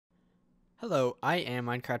Hello, I am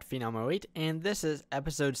Minecraft Phenom 08, and this is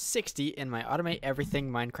episode 60 in my Automate Everything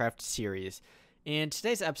Minecraft series. In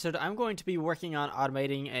today's episode, I'm going to be working on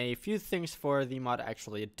automating a few things for the mod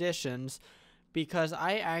actually additions, because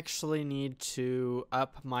I actually need to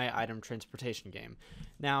up my item transportation game.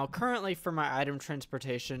 Now, currently for my item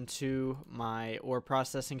transportation to my ore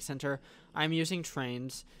processing center, I'm using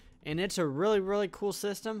trains, and it's a really cool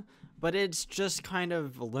system, but it's just kind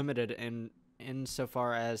of limited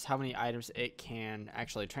insofar as how many items it can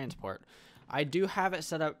actually transport. I do have it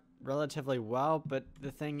set up relatively well, but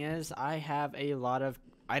the thing is, I have a lot of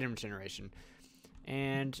item generation.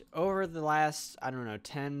 And over the last, I don't know,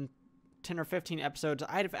 10 or 15 episodes,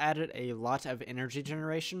 I've added a lot of energy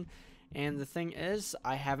generation. And the thing is,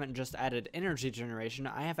 I haven't just added energy generation,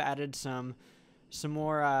 I have added some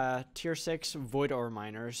more tier 6 void ore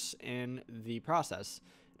miners in the process.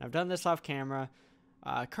 And I've done this off camera.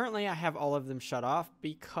 Currently, I have all of them shut off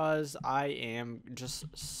because I am just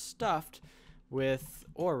stuffed with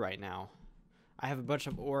ore right now. I have a bunch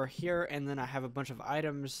of ore here, and then I have a bunch of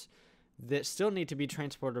items that still need to be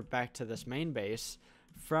transported back to this main base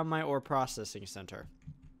from my ore processing center.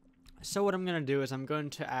 So what I'm going to do is I'm going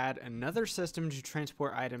to add another system to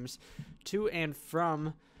transport items to and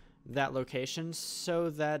from that location so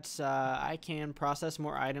that I can process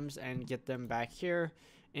more items and get them back here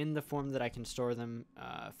in the form that I can store them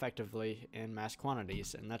effectively in mass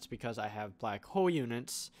quantities. And that's because I have black hole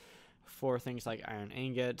units for things like iron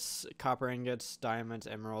ingots, copper ingots, diamonds,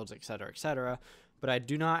 emeralds, etc., but I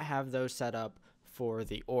do not have those set up for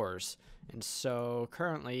the ores. And so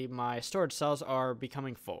currently my storage cells are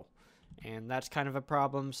becoming full, and that's kind of a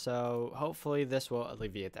problem, so hopefully this will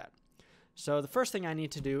alleviate that. So the first thing I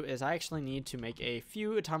need to do is I actually need to make a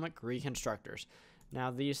few atomic reconstructors. Now,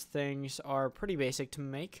 these things are pretty basic to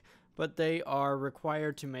make, but they are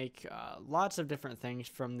required to make lots of different things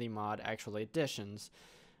from the mod actually additions.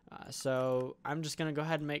 So I'm just going to go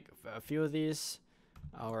ahead and make a few of these,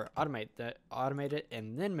 or automate it,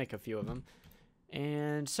 and then make a few of them.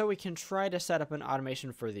 And so we can try to set up an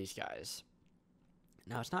automation for these guys.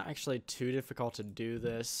 Now, it's not actually too difficult to do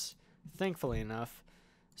this, thankfully enough.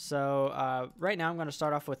 So right now I'm going to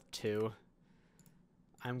start off with 2.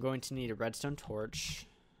 I'm going to need a redstone torch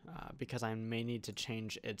because I may need to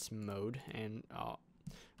change its mode, and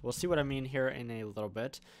we'll see what I mean here in a little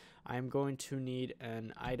bit. I'm going to need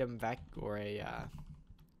an item I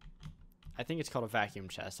think it's called a vacuum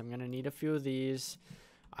chest. I'm going to need a few of these.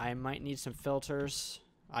 I might need some filters.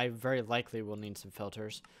 I very likely will need some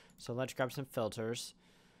filters. So let's grab some filters.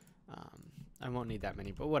 I won't need that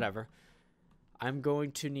many, but whatever. I'm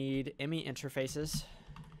going to need ME interfaces.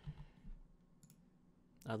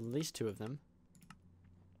 At least 2 of them.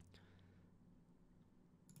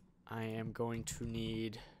 I am going to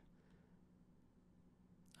need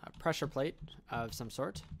a pressure plate of some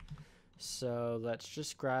sort. So let's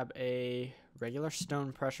just grab a regular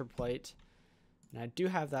stone pressure plate. And I do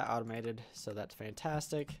have that automated, so that's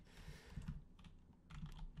fantastic.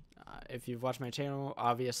 If you've watched my channel,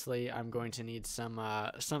 obviously I'm going to need some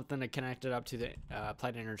something to connect it up to the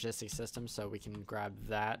applied energistic system, so we can grab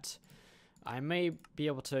that. I may be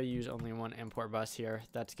able to use only one import bus here.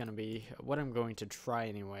 That's going to be what I'm going to try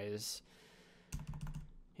anyways.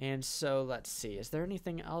 And so let's see. Is there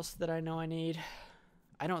anything else that I know I need?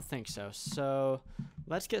 I don't think so. So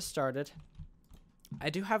let's get started. I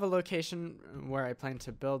do have a location where I plan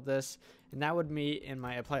to build this, and that would be in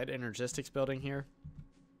my applied energistics building here.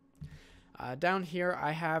 Down here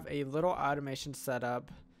I have a little automation set up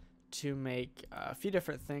to make a few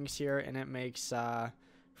different things here, and it makes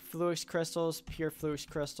Fluix crystals, pure Fluix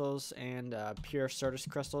crystals, and pure Certus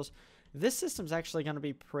crystals. This system's actually going to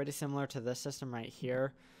be pretty similar to this system right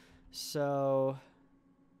here. So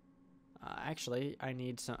actually I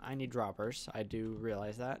need droppers. I do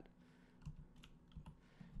realize that.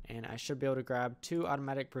 And I should be able to grab 2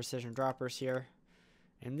 automatic precision droppers here.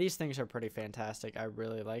 And these things are pretty fantastic. I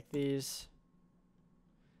really like these.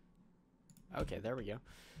 Okay, there we go.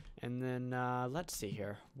 And then let's see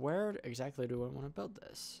here. Where exactly do I want to build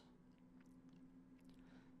this?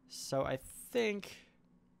 So I think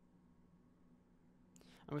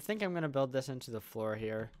I'm going to build this into the floor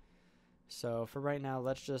here. So for right now,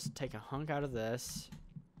 let's just take a hunk out of this.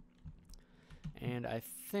 And I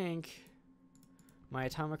think my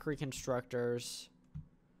atomic reconstructors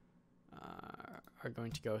are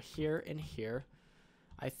going to go here and here.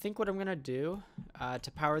 I think what I'm going to do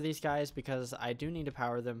to power these guys, because I do need to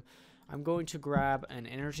power them, I'm going to grab an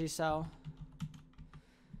energy cell,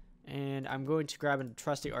 and I'm going to grab a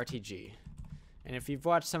trusty RTG. And if you've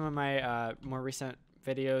watched some of my more recent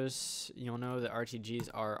videos, you'll know that RTGs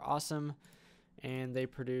are awesome, and they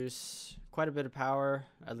produce quite a bit of power,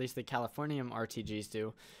 at least the Californium RTGs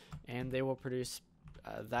do, and they will produce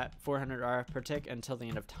that 400 RF per tick until the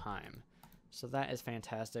end of time. So that is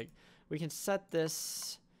fantastic. We can set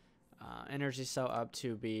this energy cell up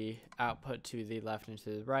to be output to the left and to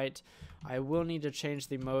the right. I will need to change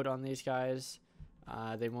the mode on these guys.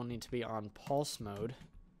 They will need to be on pulse mode.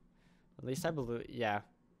 At least I believe, yeah,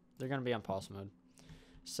 they're going to be on pulse mode.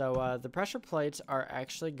 So the pressure plates are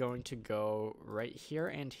actually going to go right here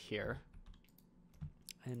and here.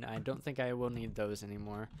 And I don't think I will need those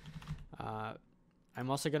anymore. I'm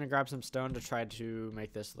also going to grab some stone to try to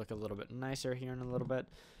make this look a little bit nicer here in a little bit.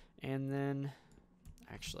 And then,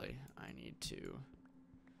 actually, I need to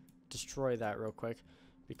destroy that real quick,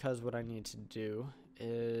 because what I need to do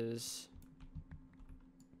is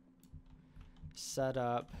set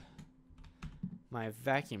up my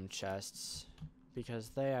vacuum chests, because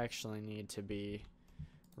they actually need to be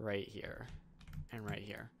right here and right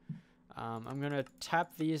here. I'm going to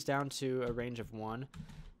tap these down to a range of 1,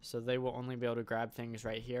 so they will only be able to grab things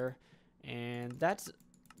right here. And that's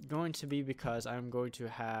going to be because I'm going to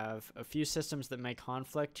have a few systems that may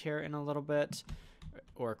conflict here in a little bit,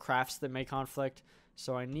 or crafts that may conflict.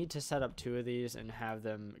 So I need to set up 2 of these and have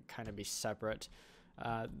them kind of be separate.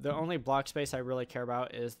 The only block space I really care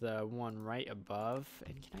about is the one right above.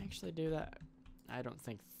 And can I actually do that? I don't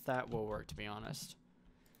think that will work, to be honest.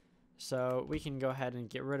 So we can go ahead and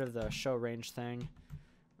get rid of the show range thing.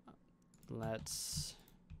 Let's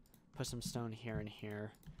put some stone here and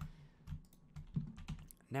here.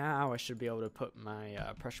 Now I should be able to put my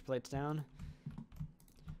pressure plates down.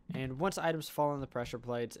 And once items fall on the pressure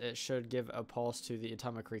plates, it should give a pulse to the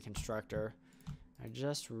atomic reconstructor. I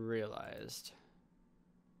just realized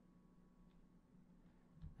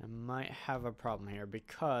I might have a problem here,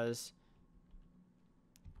 because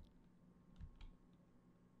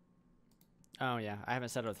oh yeah, I haven't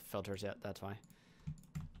set up the filters yet, that's why.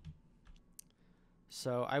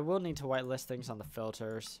 So I will need to whitelist things on the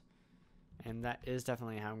filters, and that is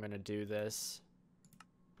definitely how I'm going to do this.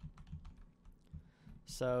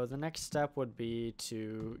 So the next step would be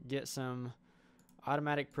to get some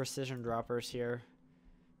automatic precision droppers here.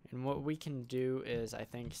 And what we can do is, I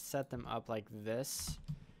think, set them up like this.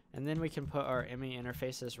 And then we can put our ME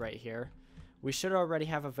interfaces right here. We should already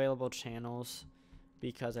have available channels,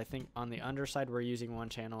 because I think on the underside we're using 1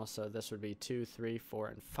 channel, so this would be 2, 3, 4,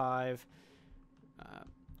 and 5.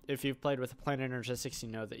 If you've played with Planet Energistics, you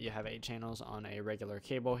know that you have 8 channels on a regular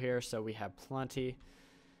cable here, so we have plenty.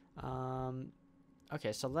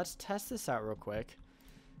 Okay, so let's test this out real quick.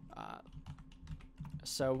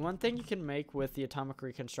 So one thing you can make with the atomic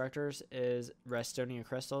reconstructors is Restonia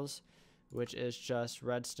crystals, which is just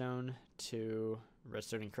redstone to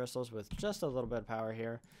Restonia crystals with just a little bit of power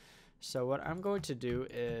here. So what I'm going to do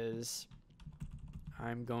is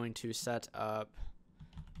I'm going to set up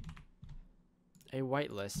a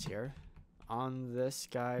whitelist here on this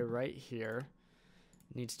guy right here.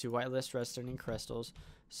 Needs to whitelist Restonia crystals.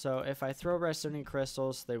 So if I throw Restonia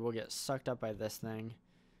crystals, they will get sucked up by this thing.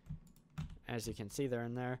 As you can see, they're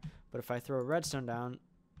in there. But if I throw redstone down,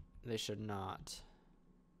 they should not.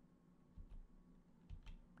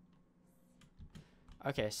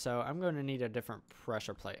 Okay, so I'm going to need a different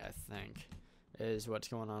pressure plate, I think, is what's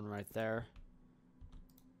going on right there.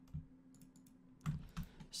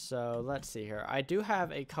 So let's see here. I do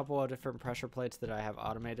have a couple of different pressure plates that I have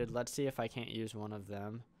automated. Let's see if I can't use one of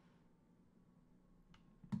them.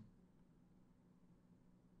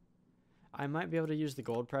 I might be able to use the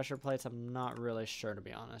gold pressure plates. I'm not really sure, to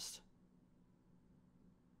be honest.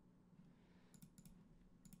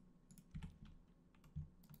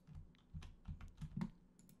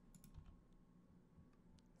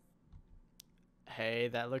 Hey,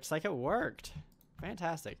 that looks like it worked.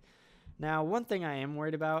 Fantastic. Now, one thing I am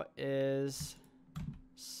worried about is,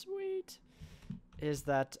 is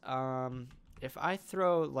that if I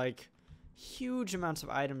throw like huge amounts of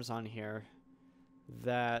items on here,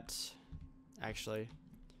 that actually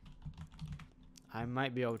I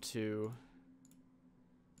might be able to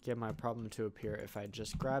get my problem to appear if I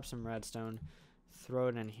just grab some redstone, throw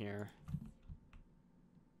it in here.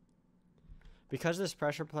 Because this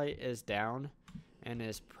pressure plate is down and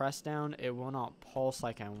is pressed down, it will not pulse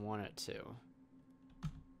like I want it to.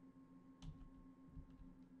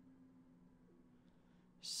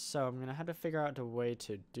 So I'm gonna have to figure out a way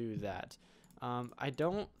to do that. I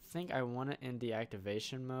don't think I want it in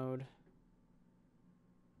deactivation mode.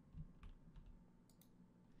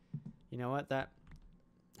 You know what, that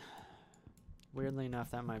weirdly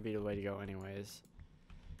enough, that might be the way to go anyways.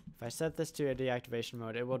 If I set this to a deactivation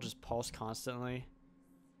mode, it will just pulse constantly.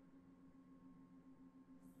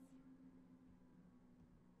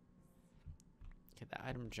 Okay, the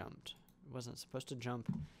item jumped. It wasn't supposed to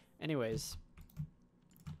jump. Anyways.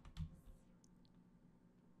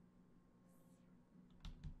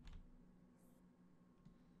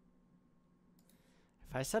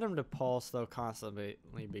 If I set them to pulse, they'll constantly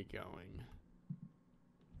be going.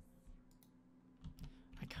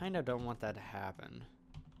 I kind of don't want that to happen.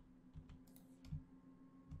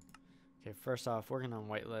 Okay, first off, we're going to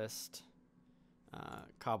whitelist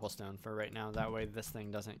cobblestone for right now. That way this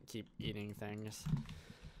thing doesn't keep eating things.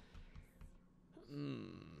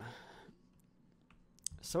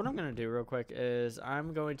 So what I'm going to do real quick is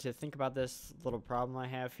I'm going to think about this little problem I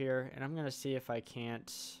have here, and I'm going to see if I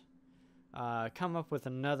can't come up with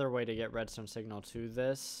another way to get redstone signal to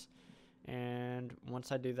this. And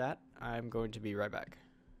once I do that, I'm going to be right back.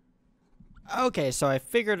 Okay, so I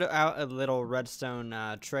figured out a little redstone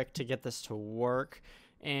trick to get this to work,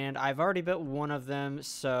 and I've already built one of them,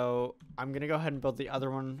 so I'm going to go ahead and build the other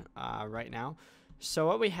one right now. So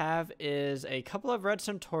what we have is a couple of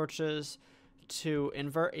redstone torches to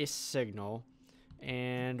invert a signal,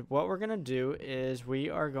 and what we're going to do is we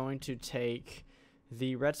are going to take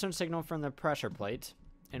the redstone signal from the pressure plate,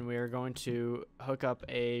 and we are going to hook up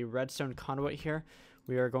a redstone conduit here.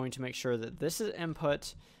 We are going to make sure that this is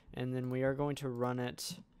input, and then we are going to run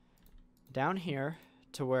it down here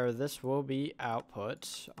to where this will be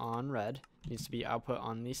output on red. It needs to be output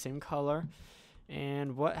on the same color.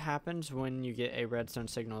 And what happens when you get a redstone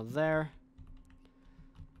signal there?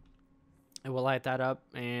 It will light that up,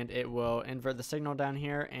 and it will invert the signal down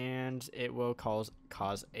here, and it will cause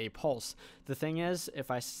a pulse. The thing is,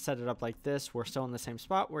 if I set it up like this, we're still in the same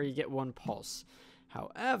spot where you get one pulse.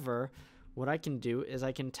 However, what I can do is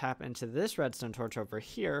I can tap into this redstone torch over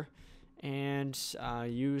here and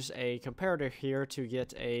use a comparator here to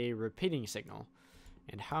get a repeating signal.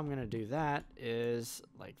 And how I'm going to do that is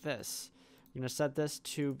like this. I'm going to set this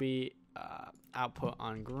to be output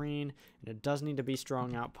on green, and it does need to be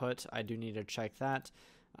strong output. I do need to check that.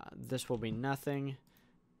 This will be nothing.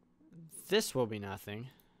 This will be nothing.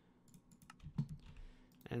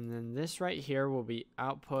 And then this right here will be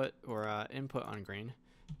output or input on green.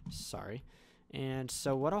 Sorry. And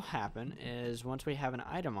so what'll happen is once we have an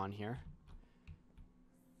item on here,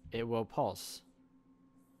 it will pulse.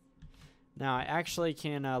 Now I actually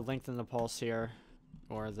can lengthen the pulse here,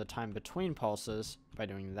 or the time between pulses, by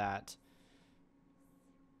doing that.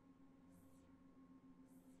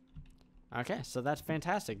 Okay, so that's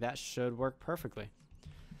fantastic. That should work perfectly.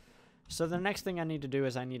 So the next thing I need to do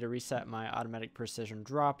is I need to reset my automatic precision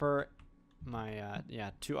dropper. My,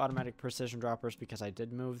 two automatic precision droppers, because I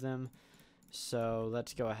did move them. So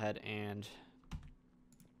let's go ahead and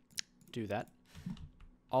do that.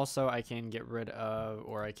 Also, I can get rid of,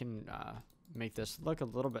 or I can make this look a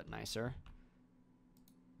little bit nicer.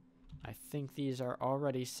 I think these are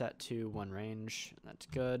already set to one range. That's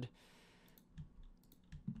good.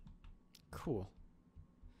 Cool.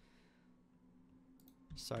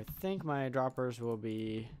 So I think my droppers will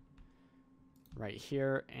be right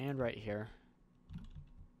here and right here.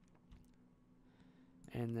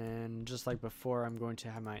 And then just like before, I'm going to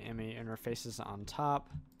have my MA interfaces on top.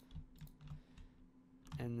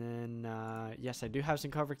 And then, yes, I do have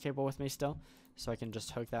some cover cable with me still, so I can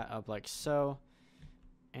just hook that up like so.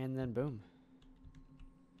 And then boom.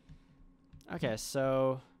 Okay,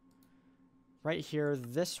 so right here,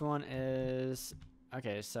 this one is,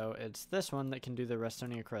 okay, so it's this one that can do the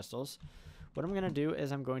Restonia crystals. What I'm going to do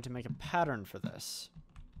is I'm going to make a pattern for this.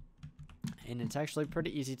 And it's actually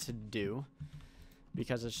pretty easy to do,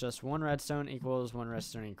 because it's just one redstone equals one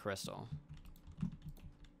Restonia crystal.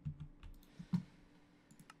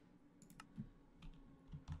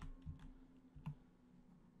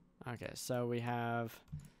 Okay, so we have,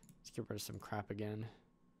 let's get rid of some crap again.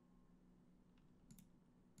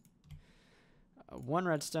 One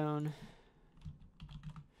redstone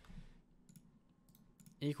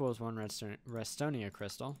equals one Restonia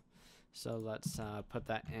crystal. So let's put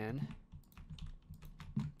that in.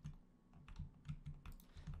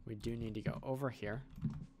 We do need to go over here.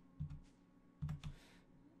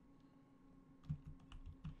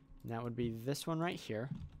 And that would be this one right here.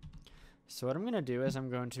 So what I'm going to do is I'm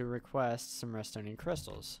going to request some Restonia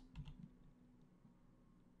crystals.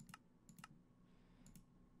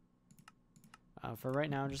 For right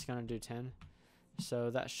now, I'm just going to do 10. So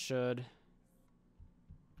that should...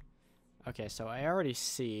 Okay, so I already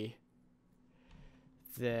see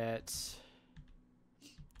that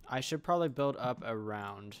I should probably build up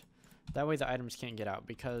around. That way the items can't get out,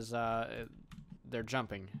 because they're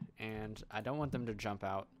jumping, and I don't want them to jump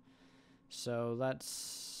out. So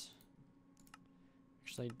let's...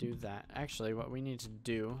 actually do that. Actually, what we need to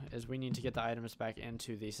do is we need to get the items back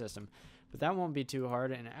into the system. But that won't be too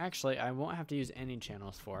hard, and actually I won't have to use any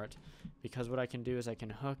channels for it, because what I can do is I can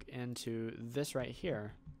hook into this right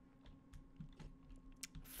here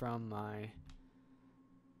from my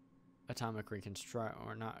atomic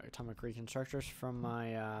reconstructors, from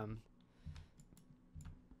my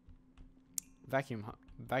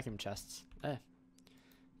vacuum chests.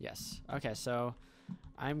 Yes. Okay, so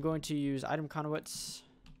I'm going to use item conduits,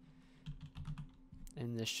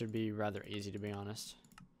 and this should be rather easy, to be honest.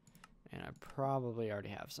 And I probably already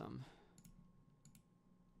have some.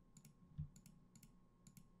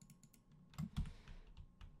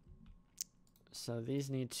 So these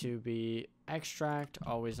need to be extract,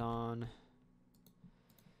 always on.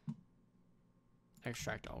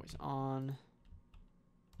 Extract, always on.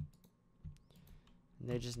 And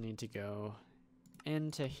they just need to go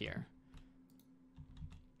into here.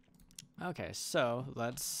 Okay, so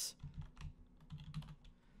let's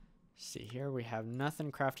see here. We have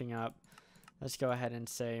nothing crafting up. Let's go ahead and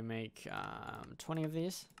say make 20 of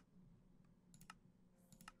these.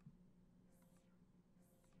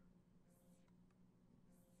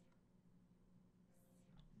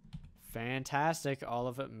 Fantastic. All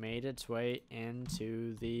of it made its way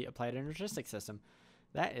into the applied energistic system.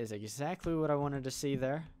 That is exactly what I wanted to see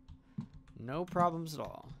there. No problems at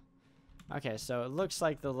all. Okay, so it looks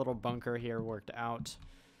like the little bunker here worked out.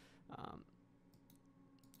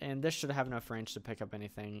 And this should have enough range to pick up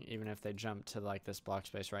anything, even if they jump to like this block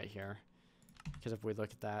space right here. Because if we look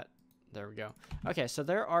at that, there we go. Okay, so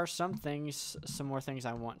there are some more things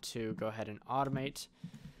I want to go ahead and automate.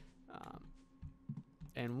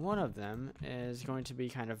 And one of them is going to be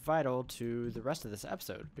kind of vital to the rest of this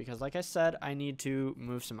episode. Because like I said, I need to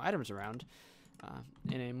move some items around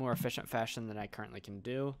in a more efficient fashion than I currently can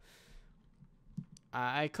do.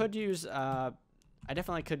 I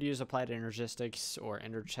definitely could use applied energistics or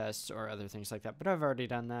ender chests or other things like that, but I've already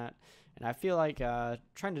done that, and I feel like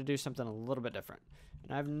trying to do something a little bit different.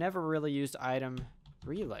 And I've never really used item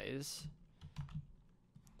relays,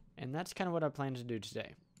 and that's kind of what I plan to do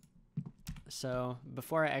today. So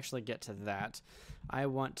before I actually get to that, I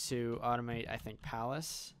want to automate, I think,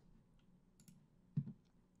 Palis.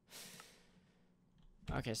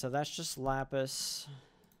 Okay, so that's just lapis.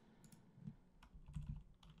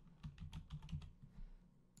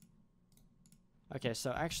 Okay,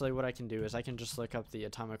 so actually what I can do is I can just look up the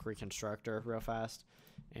atomic reconstructor real fast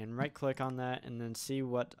and right click on that and then see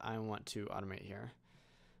what I want to automate here.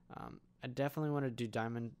 I definitely want to do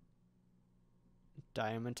diamantine.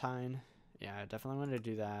 Yeah, I definitely want to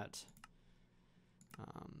do that.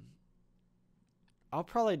 I'll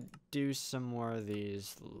probably do some more of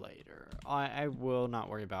these later. I will not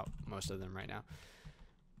worry about most of them right now.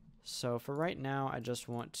 So for right now, I just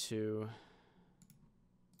want to...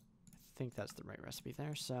 I think that's the right recipe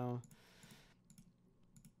there, so...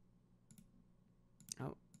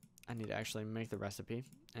 Oh, I need to actually make the recipe.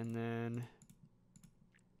 And then...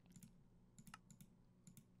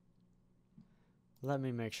 let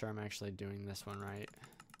me make sure I'm actually doing this one right.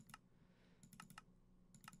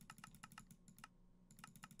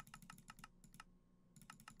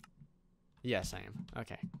 Yes, I am.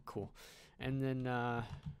 Okay, cool. And then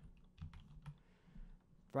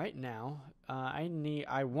right now,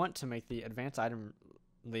 I want to make the advanced item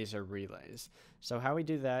laser relays. So how we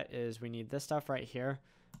do that is we need this stuff right here,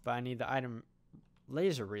 but I need the item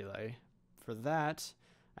laser relay. For that,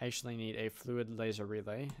 I actually need a fluid laser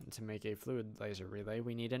relay. And to make a fluid laser relay,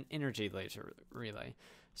 we need an energy laser relay.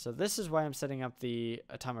 So this is why I'm setting up the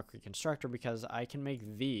atomic reconstructor, because I can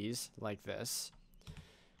make these like this.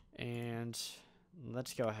 And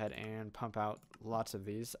let's go ahead and pump out lots of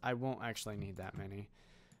these. I won't actually need that many.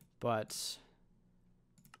 But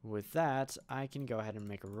with that, I can go ahead and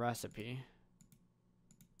make a recipe.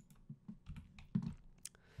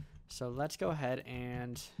 So let's go ahead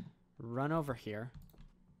and run over here.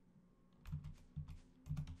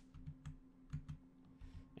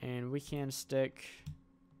 And we can stick...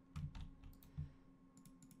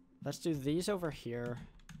 let's do these over here.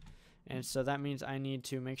 And so that means I need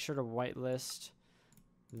to make sure to whitelist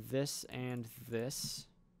this and this.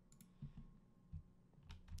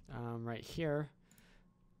 Right here,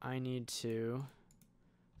 I need to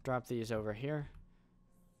drop these over here.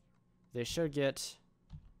 They should get...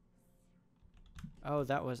 oh,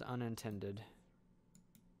 that was unintended.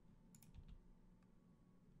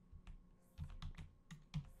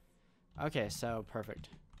 Okay, so perfect.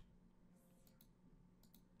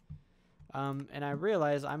 And I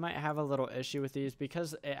realize I might have a little issue with these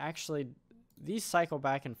because it actually, these cycle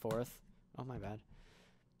back and forth. Oh, my bad.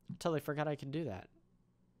 I totally forgot I could do that.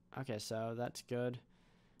 Okay, so that's good.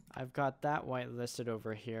 I've got that whitelisted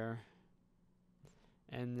over here.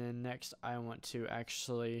 And then next I want to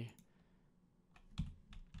actually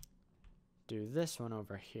do this one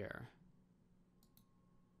over here.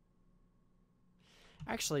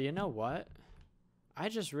 Actually, you know what? I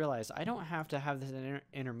just realized I don't have to have this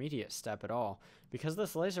intermediate step at all, because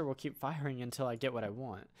this laser will keep firing until I get what I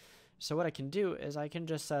want. So what I can do is I can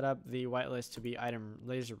just set up the whitelist to be item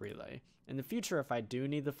laser relay. In the future, if I do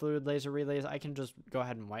need the fluid laser relays, I can just go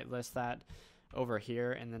ahead and whitelist that over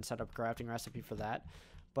here and then set up a crafting recipe for that.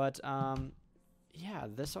 But yeah,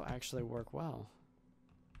 this will actually work well.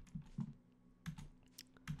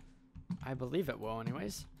 I believe it will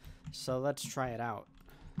anyways. So let's try it out.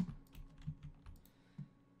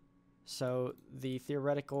 So the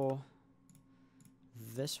theoretical,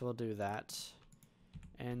 this will do that.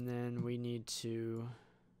 And then we need to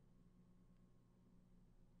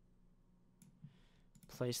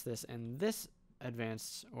place this in this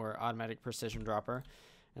advanced or automatic precision dropper.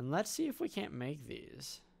 And let's see if we can't make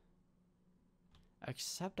these.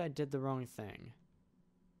 Except I did the wrong thing.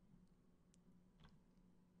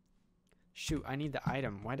 Shoot, I need the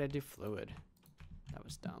item. Why did I do fluid? That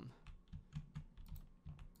was dumb.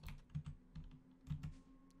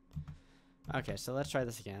 Okay, so let's try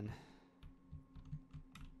this again.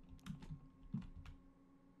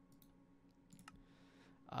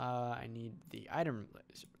 I need the item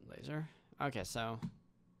laser. Okay, so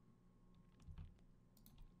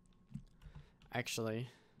actually,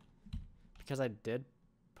 because I did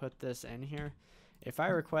put this in here, if I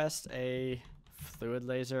request a fluid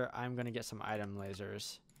laser, I'm going to get some item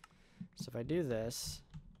lasers. So if I do this,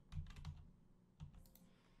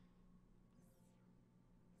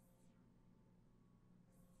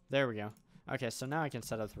 there we go. Okay, so now I can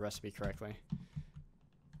set up the recipe correctly,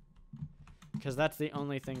 because that's the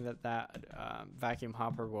only thing that vacuum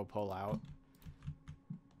hopper will pull out.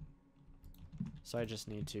 So I just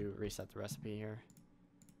need to reset the recipe here.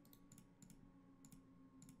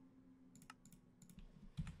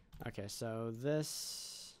 Okay, so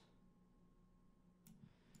this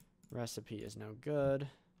recipe is no good.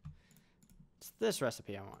 It's this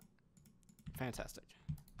recipe I want. Fantastic.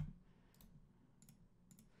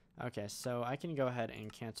 Okay, so I can go ahead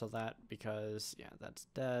and cancel that because, yeah, that's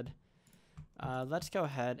dead. Let's go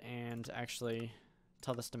ahead and actually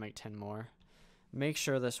tell this to make 10 more. Make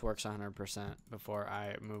sure this works 100% before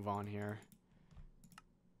I move on here.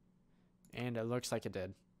 And it looks like it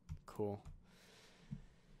did. Cool.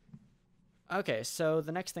 Okay, so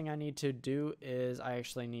the next thing I need to do is I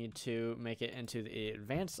actually need to make it into the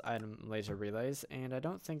advanced item laser relays, and I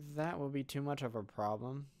don't think that will be too much of a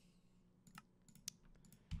problem.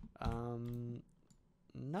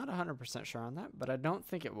 Not 100% sure on that, but I don't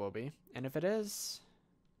think it will be. And if it is,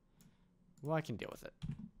 well, I can deal with it.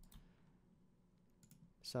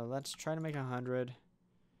 So let's try to make 100.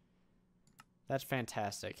 That's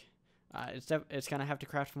fantastic. It's going to have to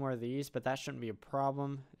craft more of these, but that shouldn't be a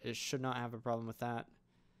problem. It should not have a problem with that.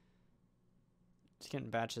 It's getting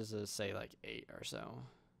batches of, say, like 8 or so.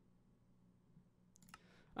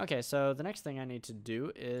 Okay, so the next thing I need to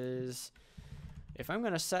do is, if I'm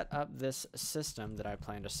going to set up this system that I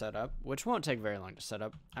plan to set up, which won't take very long to set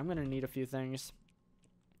up, I'm going to need a few things.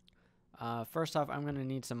 First off, I'm going to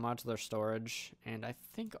need some modular storage, and I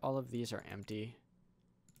think all of these are empty.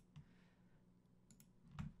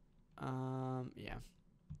 Yeah.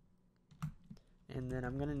 And then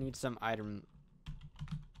I'm going to need some item.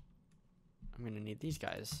 I'm going to need these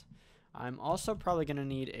guys. I'm also probably going to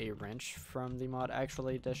need a wrench from the mod actual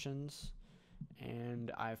editions.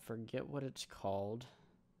 And I forget what it's called.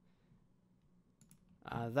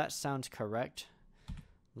 That sounds correct.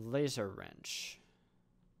 Laser wrench.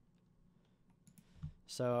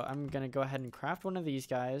 So I'm going to go ahead and craft one of these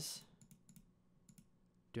guys.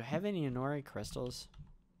 Do I have any Inori crystals?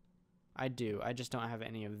 I do. I just don't have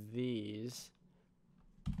any of these.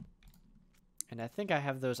 And I think I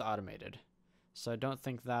have those automated. So I don't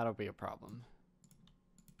think that'll be a problem.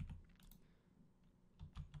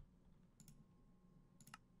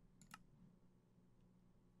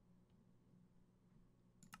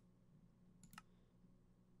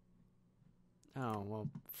 Oh, well,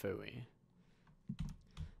 phooey.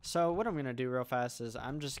 So what I'm going to do real fast is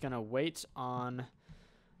I'm just going to wait on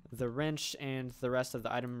the wrench and the rest of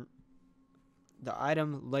the item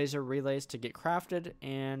laser relays to get crafted,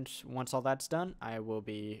 and once all that's done, I will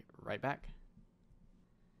be right back.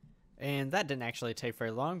 And that didn't actually take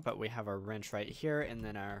very long, but we have our wrench right here, and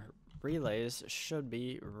then our relays should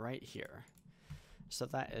be right here. So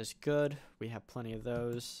that is good. We have plenty of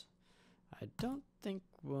those. I don't think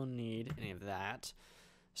we'll need any of that.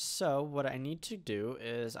 So what I need to do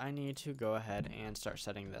is I need to go ahead and start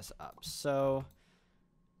setting this up. So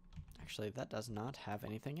actually that does not have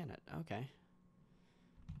anything in it. Okay.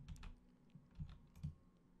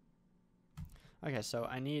 Okay, so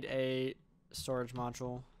I need a storage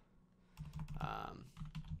module.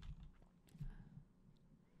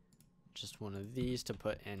 Just one of these to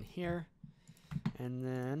put in here. And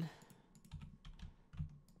then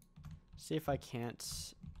see if I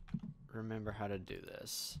can't remember how to do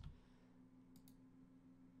this.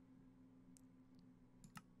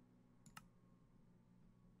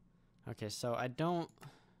 Okay, so I don't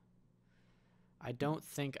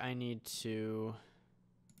think I need to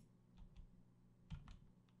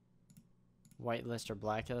whitelist or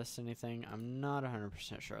blacklist anything. I'm not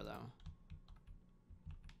 100% sure though.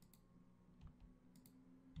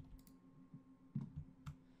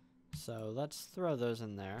 So let's throw those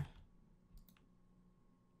in there.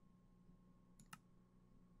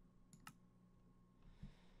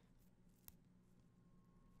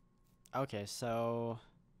 Okay, so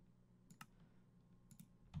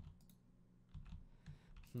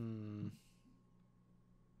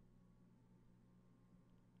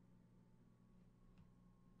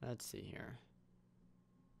let's see here.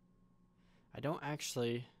 I don't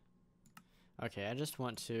actually. Okay, I just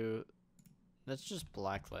want to. Let's just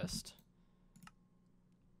blacklist.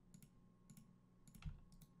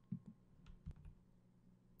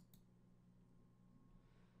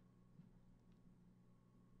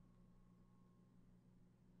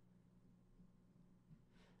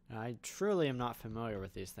 I truly am not familiar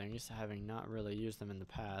with these things, having not really used them in the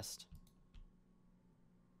past.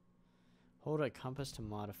 Hold a compass to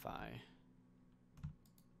modify.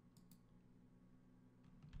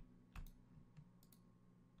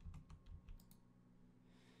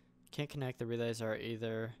 Can't connect. The relays are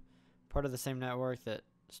either part of the same network that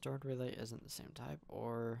stored relay isn't the same type,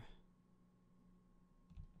 or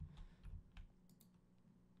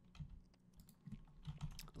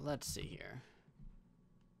let's see here.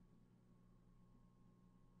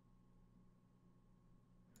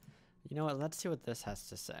 You know what? Let's see what this has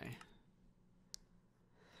to say.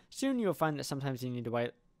 Soon you'll find that sometimes you need to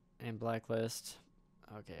white and blacklist.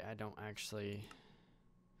 Okay, I don't actually.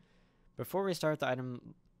 Before we start, the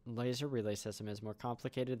item laser relay system is more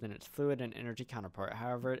complicated than its fluid and energy counterpart.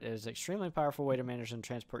 However, it is an extremely powerful way to manage and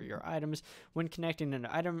transport your items. When connecting an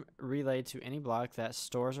item relay to any block that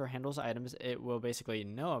stores or handles items, it will basically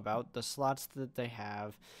know about the slots that they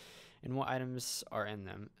have and what items are in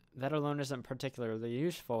them. That alone isn't particularly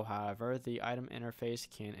useful, however. The item interface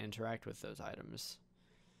can interact with those items.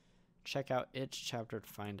 Check out its chapter to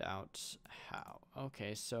find out how.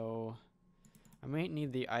 Okay, so I might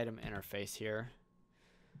need the item interface here.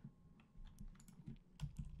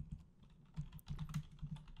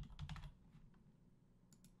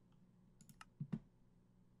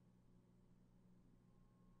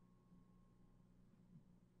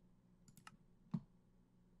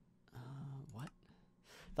 What?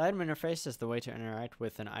 The item interface is the way to interact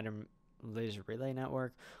with an item laser relay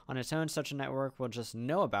network. On its own, such a network will just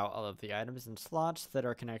know about all of the items and slots that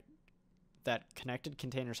are connected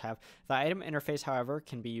containers have. The item interface, however,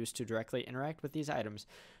 can be used to directly interact with these items.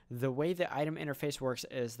 The way the item interface works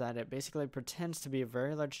is that it basically pretends to be a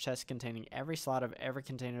very large chest containing every slot of every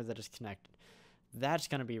container that is connected. That's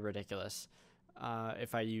going to be ridiculous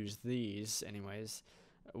if I use these anyways.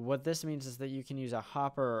 What this means is that you can use a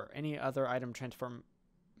hopper or any other item transfer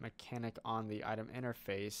mechanic on the item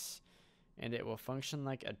interface, and it will function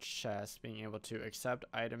like a chest, being able to accept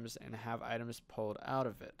items and have items pulled out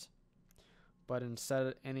of it. But instead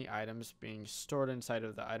of any items being stored inside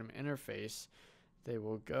of the item interface, they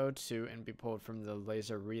will go to and be pulled from the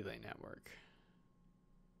laser relay network.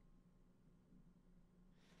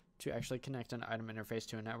 To actually connect an item interface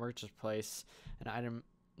to a network, just place an item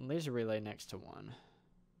laser relay next to one.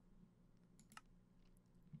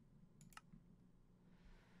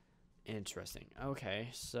 Interesting. Okay,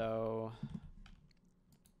 so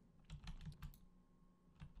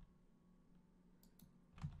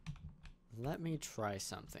let me try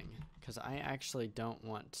something, because I actually don't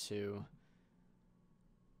want to.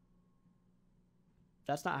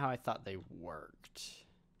 That's not how I thought they worked.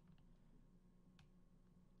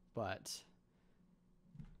 But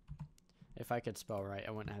if I could spell right,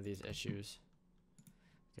 I wouldn't have these issues.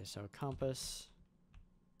 Okay, so compass.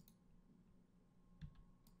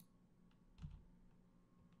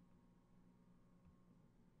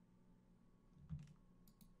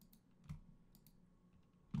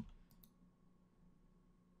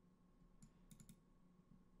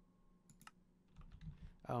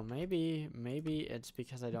 Oh, maybe it's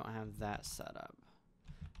because I don't have that set up.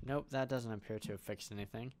 Nope, that doesn't appear to have fixed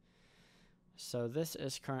anything. So this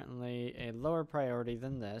is currently a lower priority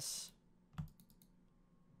than this.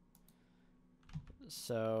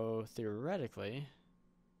 So theoretically,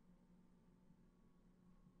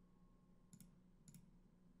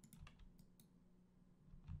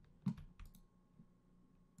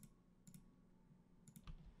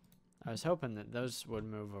 I was hoping that those would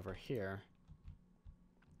move over here.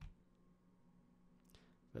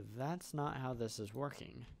 But that's not how this is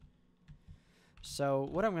working. So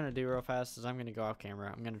what I'm going to do real fast is I'm going to go off camera.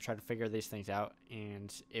 I'm going to try to figure these things out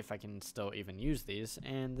and if I can still even use these,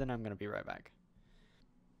 and then I'm going to be right back.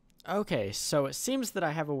 Okay, so it seems that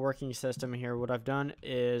I have a working system here. What I've done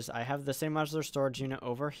is I have the same modular storage unit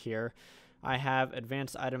over here. I have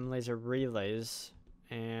advanced item laser relays,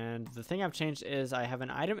 and the thing I've changed is I have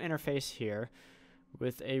an item interface here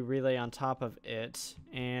with a relay on top of it,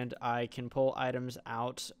 and I can pull items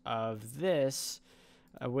out of this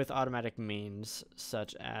with automatic means,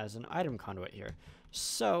 such as an item conduit here.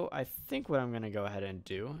 So I think what I'm going to go ahead and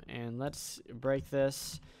do, and let's break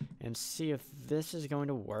this and see if this is going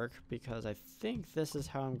to work, because I think this is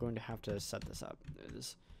how I'm going to have to set this up.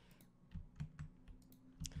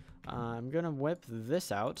 I'm going to whip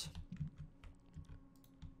this out.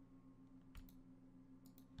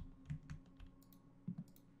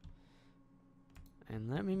 And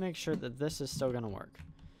let me make sure that this is still going to work.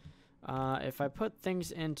 If I put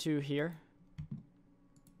things into here,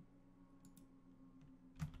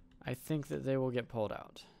 I think that they will get pulled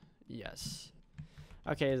out. Yes.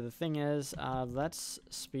 Okay, the thing is, let's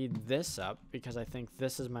speed this up, because I think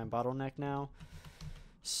this is my bottleneck now.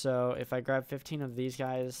 So if I grab 15 of these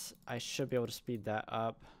guys, I should be able to speed that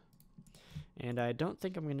up. And I don't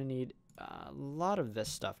think I'm going to need a lot of this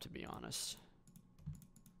stuff, to be honest.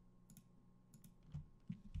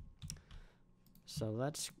 So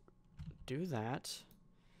let's do that.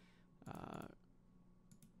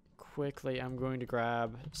 Quickly, I'm going to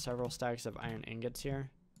grab several stacks of iron ingots here.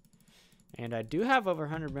 And I do have over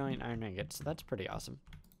 100 million iron ingots, so that's pretty awesome.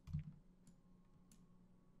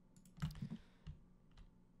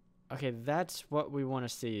 Okay, that's what we want to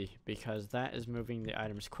see, because that is moving the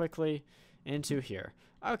items quickly into here.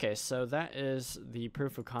 Okay, so that is the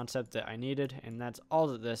proof of concept that I needed, and that's all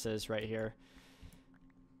that this is right here.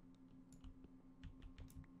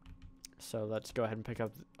 So let's go ahead and pick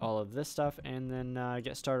up all of this stuff and then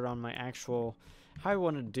get started on my actual, how I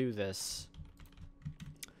want to do this.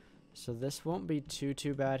 So this won't be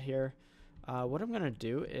too bad here. What I'm going to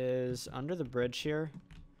do is under the bridge here,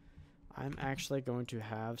 I'm actually going to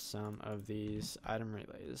have some of these item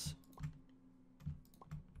relays.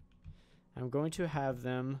 I'm going to have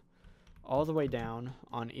them all the way down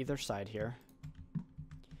on either side here.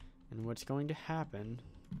 And what's going to happen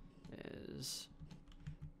is,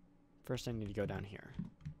 first I need to go down here.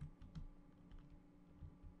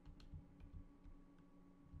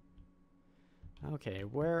 Okay,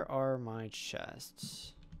 where are my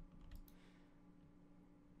chests?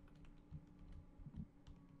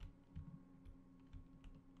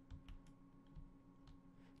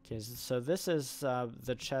 Okay, so this is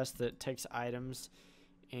the chest that takes items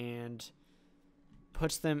and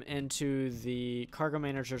puts them into the cargo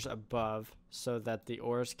managers above so that the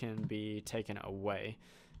ores can be taken away.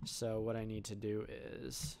 So what I need to do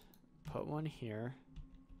is put one here.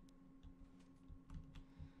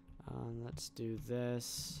 Let's do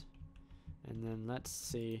this. And then let's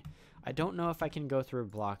see. I don't know if I can go through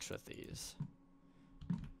blocks with these.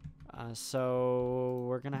 So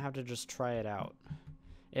we're going to have to just try it out.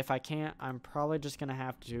 If I can't, I'm probably just going to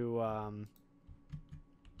have to...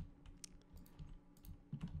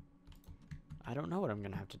 I don't know what I'm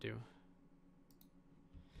going to have to do.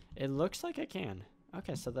 It looks like I can.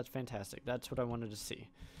 Okay, so that's fantastic. That's what I wanted to see.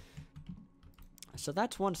 So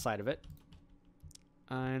that's one side of it.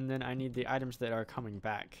 And then I need the items that are coming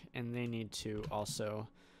back. And they need to also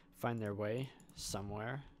find their way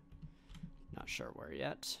somewhere. Not sure where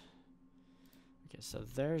yet. Okay, so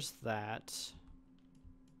there's that.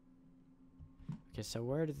 Okay, so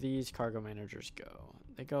where do these cargo managers go?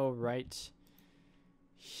 They go right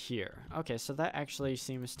here. Okay, so that actually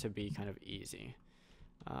seems to be kind of easy.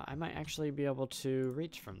 I might actually be able to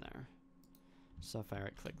reach from there. So if I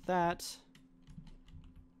right-click that,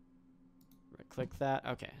 right-click that,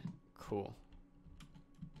 okay, cool.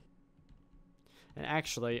 And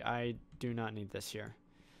actually, I do not need this here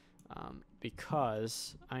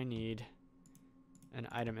because I need an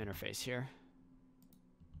item interface here.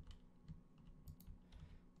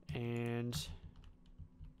 And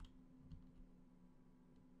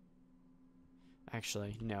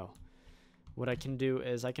actually, no. What I can do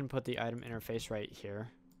is I can put the item interface right here.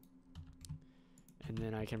 And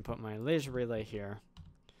then I can put my laser relay here.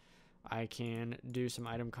 I can do some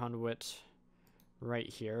item conduit right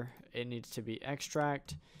here. It needs to be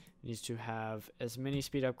extract. It needs to have as many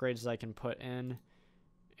speed upgrades as I can put in.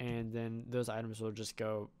 And then those items will just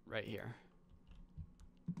go right here.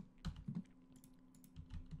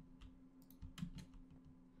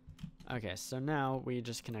 Okay, so now we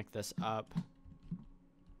just connect this up.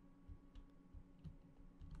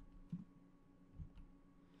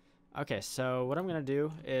 Okay, so what I'm going to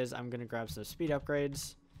do is I'm going to grab some speed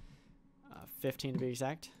upgrades, 15 to be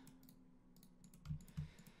exact.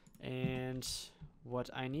 And what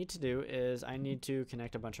I need to do is I need to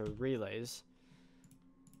connect a bunch of relays.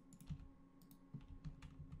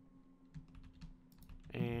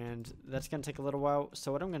 And that's going to take a little while.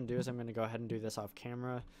 So what I'm going to do is I'm going to go ahead and do this off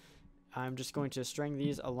camera. I'm just going to string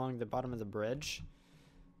these along the bottom of the bridge.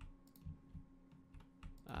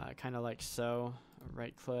 Kind of like so.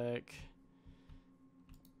 Right click.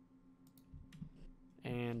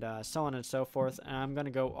 And so on and so forth. And I'm going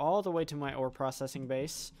to go all the way to my ore processing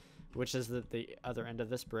base, which is the other end of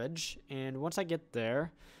this bridge. And once I get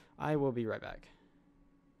there, I will be right back.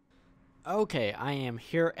 Okay, I am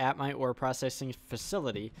here at my ore processing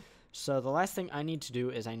facility. So the last thing I need to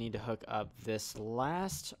do is I need to hook up this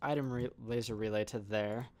last item laser relay to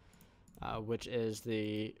there, which is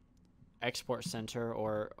the export center,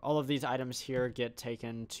 or all of these items here get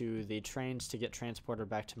taken to the trains to get transported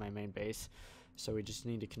back to my main base. So we just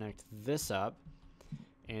need to connect this up,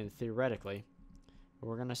 and theoretically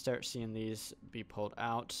we're going to start seeing these be pulled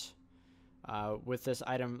out with this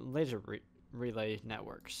item laser relay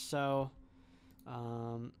network. So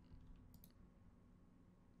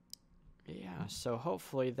yeah, so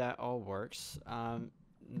hopefully that all works.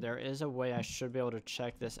 There is a way I should be able to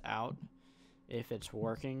check this out if it's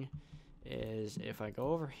working, is if I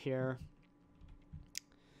go over here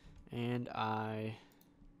and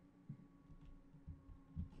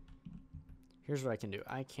here's what I can do.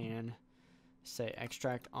 I can say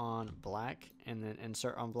extract on black and then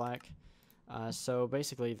insert on black. So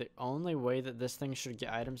basically the only way that this thing should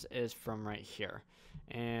get items is from right here,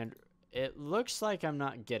 and it looks like I'm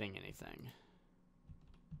not getting anything.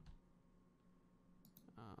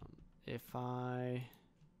 If I...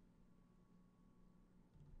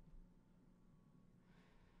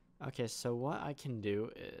 Okay, so what I can do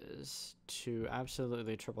is to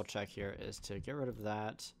absolutely triple check here is to get rid of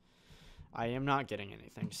that. I am not getting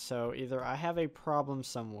anything. So either I have a problem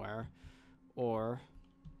somewhere, or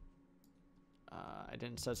I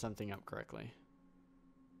didn't set something up correctly.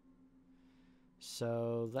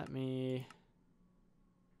 So let me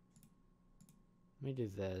do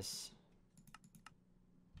this.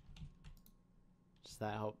 Does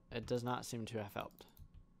that help? It does not seem to have helped.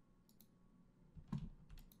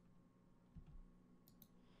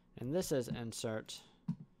 And this is insert.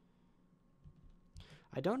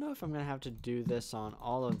 I don't know if I'm going to have to do this on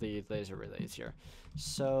all of the laser relays here.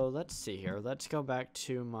 So let's see here. Let's go back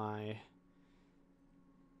to my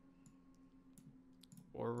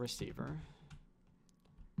ore receiver.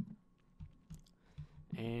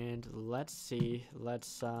 And let's see.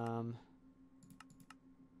 Let's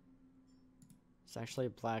actually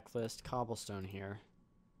blacklist cobblestone here.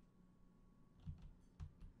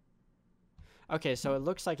 Okay, so it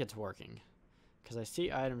looks like it's working because I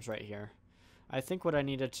see items right here. I think what I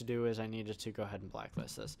needed to do is I needed to go ahead and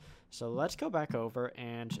blacklist this. So let's go back over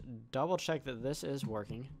and double check that this is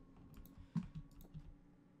working.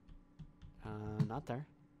 Not there.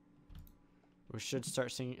 We should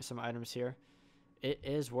start seeing some items here. It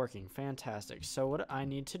is working. Fantastic. So what I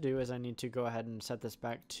need to do is I need to go ahead and set this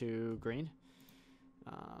back to green.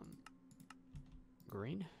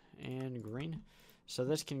 Green and green. So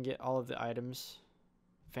this can get all of the items.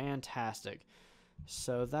 Fantastic.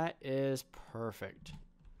 So that is perfect.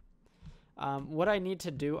 What I need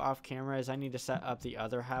to do off camera is I need to set up the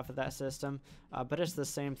other half of that system, but it's the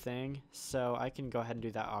same thing, so I can go ahead and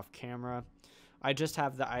do that off camera. I just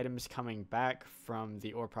have the items coming back from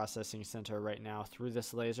the ore processing center right now through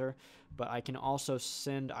this laser, but I can also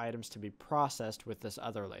send items to be processed with this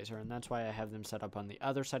other laser, and that's why I have them set up on the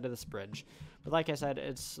other side of this bridge. But like I said,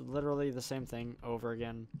 it's literally the same thing over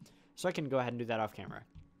again, so I can go ahead and do that off camera.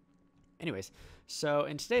 Anyways, so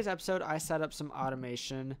in today's episode, I set up some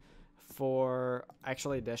automation for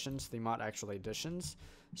actual additions, the mod actual additions,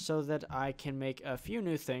 so that I can make a few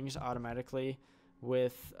new things automatically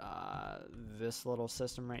with this little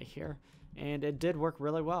system right here. And it did work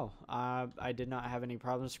really well. I did not have any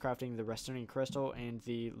problems crafting the Restonia crystal and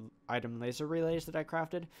the item laser relays that I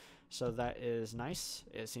crafted, so that is nice.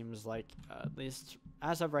 It seems like, at least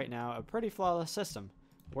as of right now, a pretty flawless system.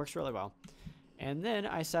 Works really well. And then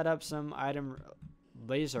I set up some item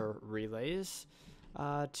laser relays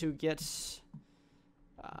to get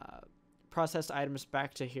processed items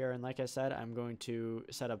back to here. And like I said, I'm going to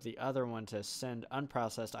set up the other one to send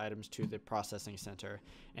unprocessed items to the processing center.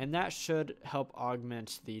 And that should help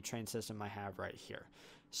augment the train system I have right here.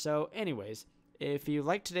 So anyways, if you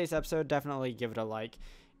liked today's episode, definitely give it a like.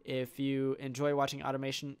 If you enjoy watching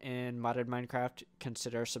automation in modded Minecraft,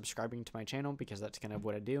 consider subscribing to my channel because that's kind of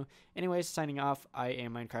what I do. Anyways, signing off, I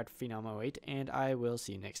am Minecraft Phenom 08, and I will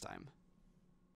see you next time.